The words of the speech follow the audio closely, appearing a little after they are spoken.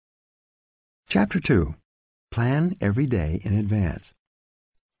Chapter 2. Plan every day in advance.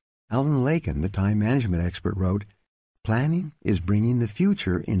 Alvin Lakin, the time management expert, wrote, "Planning is bringing the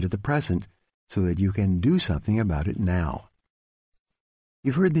future into the present so that you can do something about it now."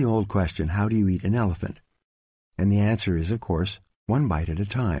 You've heard the old question, how do you eat an elephant? And the answer is, of course, one bite at a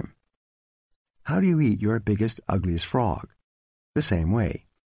time. How do you eat your biggest, ugliest frog? The same way.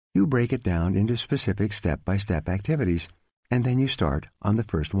 You break it down into specific step-by-step activities, and then you start on the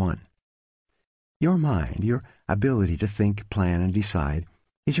first one. Your mind, your ability to think, plan, and decide,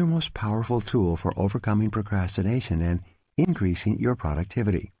 is your most powerful tool for overcoming procrastination and increasing your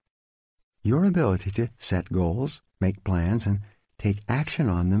productivity. Your ability to set goals, make plans, and take action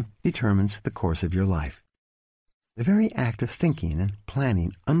on them determines the course of your life. The very act of thinking and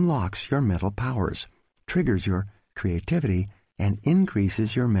planning unlocks your mental powers, triggers your creativity, and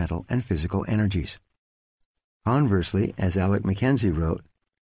increases your mental and physical energies. Conversely, as Alec Mackenzie wrote,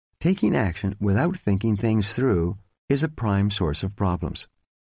 taking action without thinking things through is a prime source of problems.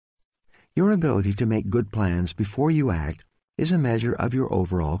 Your ability to make good plans before you act is a measure of your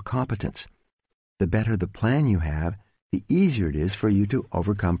overall competence. The better the plan you have, the easier it is for you to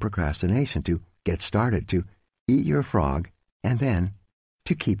overcome procrastination, to get started, to eat your frog, and then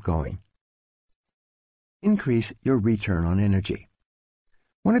to keep going. Increase your return on energy.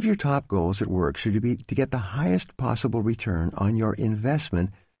 One of your top goals at work should be to get the highest possible return on your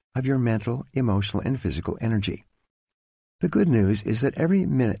investment of your mental, emotional, and physical energy. The good news is that every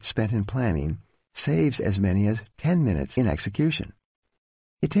minute spent in planning saves as many as 10 minutes in execution.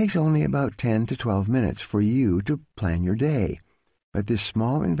 It takes only about 10 to 12 minutes for you to plan your day, but this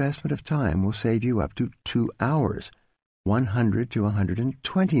small investment of time will save you up to 2 hours, 100 to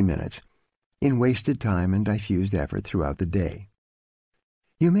 120 minutes, in wasted time and diffused effort throughout the day.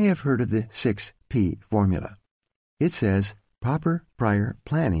 You may have heard of the 6P formula. It says, proper prior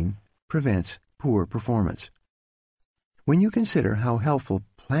planning prevents poor performance. When you consider how helpful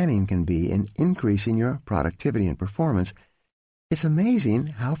planning can be in increasing your productivity and performance, it's amazing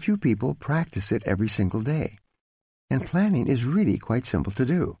how few people practice it every single day. And planning is really quite simple to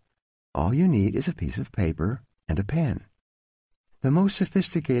do. All you need is a piece of paper and a pen. The most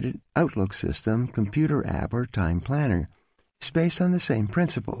sophisticated Outlook system, computer app, or time planner is based on the same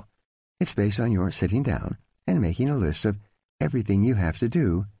principle. It's based on your sitting down and making a list of everything you have to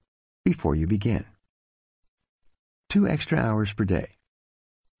do before you begin. 2 extra hours per day.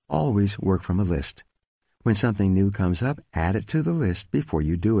 Always work from a list. When something new comes up, add it to the list before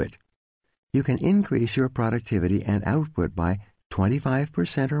you do it. You can increase your productivity and output by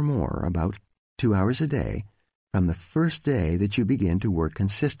 25% or more, about 2 hours a day, from the first day that you begin to work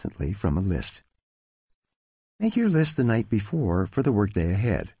consistently from a list. Make your list the night before for the workday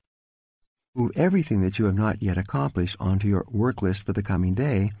ahead. Move everything that you have not yet accomplished onto your work list for the coming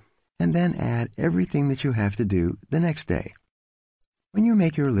day, and then add everything that you have to do the next day. When you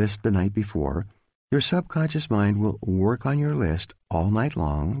make your list the night before, your subconscious mind will work on your list all night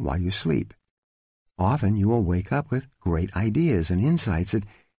long while you sleep. Often you will wake up with great ideas and insights that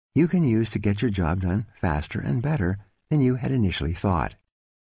you can use to get your job done faster and better than you had initially thought.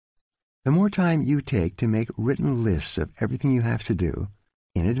 The more time you take to make written lists of everything you have to do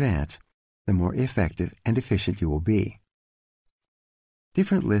in advance, the more effective and efficient you will be.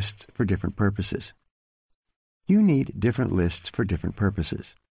 Different lists for different purposes. You need different lists for different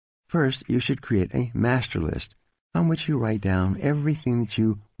purposes. First, you should create a master list on which you write down everything that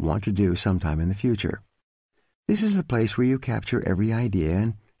you want to do sometime in the future. This is the place where you capture every idea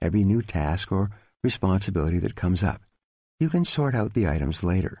and every new task or responsibility that comes up. You can sort out the items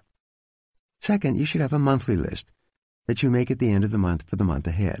later. Second, you should have a monthly list that you make at the end of the month for the month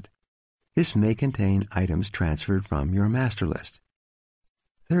ahead. This may contain items transferred from your master list.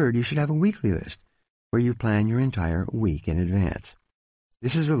 Third, you should have a weekly list where you plan your entire week in advance.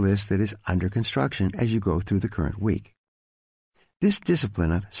 This is a list that is under construction as you go through the current week. This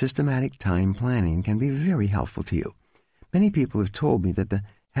discipline of systematic time planning can be very helpful to you. Many people have told me that the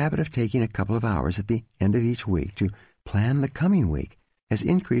habit of taking a couple of hours at the end of each week to plan the coming week has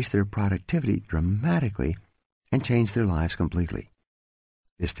increased their productivity dramatically and changed their lives completely.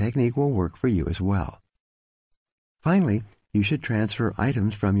 This technique will work for you as well. Finally, you should transfer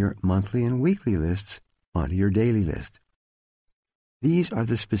items from your monthly and weekly lists onto your daily list. These are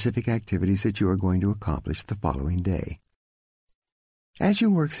the specific activities that you are going to accomplish the following day. As you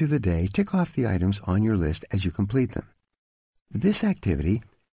work through the day, tick off the items on your list as you complete them. This activity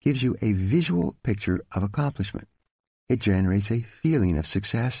gives you a visual picture of accomplishment. It generates a feeling of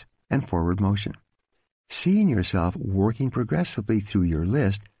success and forward motion. Seeing yourself working progressively through your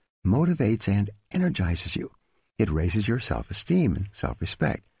list motivates and energizes you. It raises your self-esteem and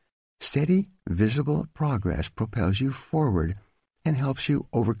self-respect. Steady, visible progress propels you forward and helps you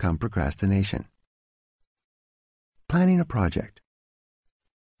overcome procrastination. Planning a project.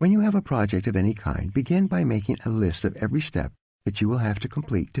 When you have a project of any kind, begin by making a list of every step that you will have to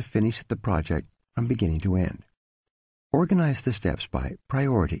complete to finish the project from beginning to end. Organize the steps by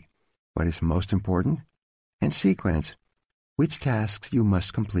priority, what is most important, and sequence, which tasks you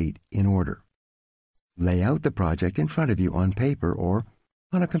must complete in order. Lay out the project in front of you on paper or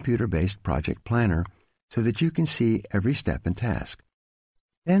on a computer-based project planner so that you can see every step and task.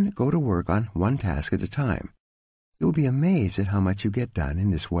 Then go to work on one task at a time. You will be amazed at how much you get done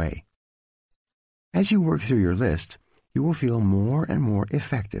in this way. As you work through your list, you will feel more and more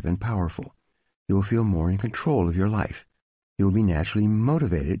effective and powerful. You will feel more in control of your life. You will be naturally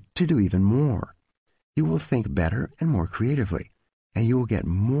motivated to do even more. You will think better and more creatively, and you will get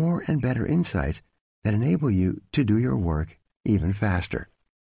more and better insights that enable you to do your work even faster.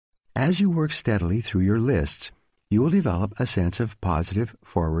 As you work steadily through your lists, you will develop a sense of positive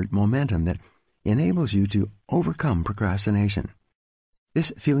forward momentum that enables you to overcome procrastination.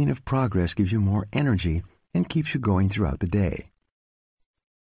 This feeling of progress gives you more energy and keeps you going throughout the day.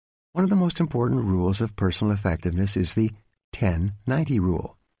 One of the most important rules of personal effectiveness is the 10-90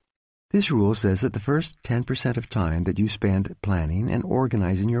 rule. This rule says that the first 10% of time that you spend planning and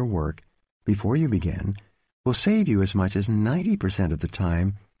organizing your work before you begin will save you as much as 90% of the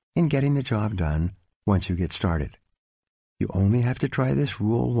time in getting the job done once you get started. You only have to try this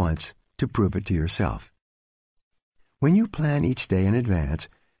rule once to prove it to yourself. When you plan each day in advance,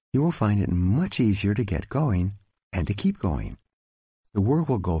 you will find it much easier to get going and to keep going. The work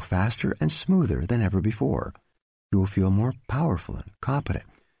will go faster and smoother than ever before. You will feel more powerful and competent.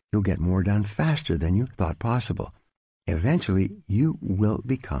 You'll get more done faster than you thought possible. Eventually, you will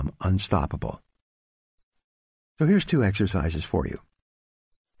become unstoppable. So here's 2 exercises for you.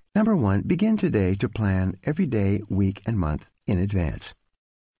 Number 1, begin today to plan every day, week, and month in advance.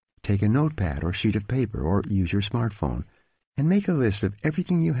 Take a notepad or sheet of paper or use your smartphone and make a list of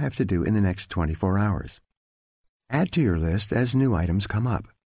everything you have to do in the next 24 hours. Add to your list as new items come up.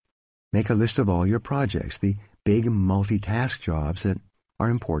 Make a list of all your projects, the big multitask jobs that are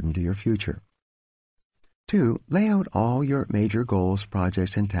important to your future. 2, lay out all your major goals,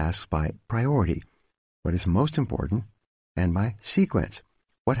 projects, and tasks by priority, what is most important, and by sequence,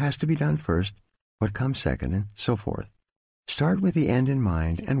 what has to be done first, what comes second, and so forth. Start with the end in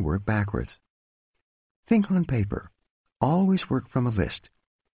mind and work backwards. Think on paper. Always work from a list.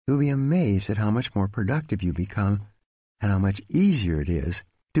 You'll be amazed at how much more productive you become and how much easier it is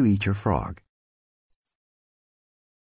to eat your frog.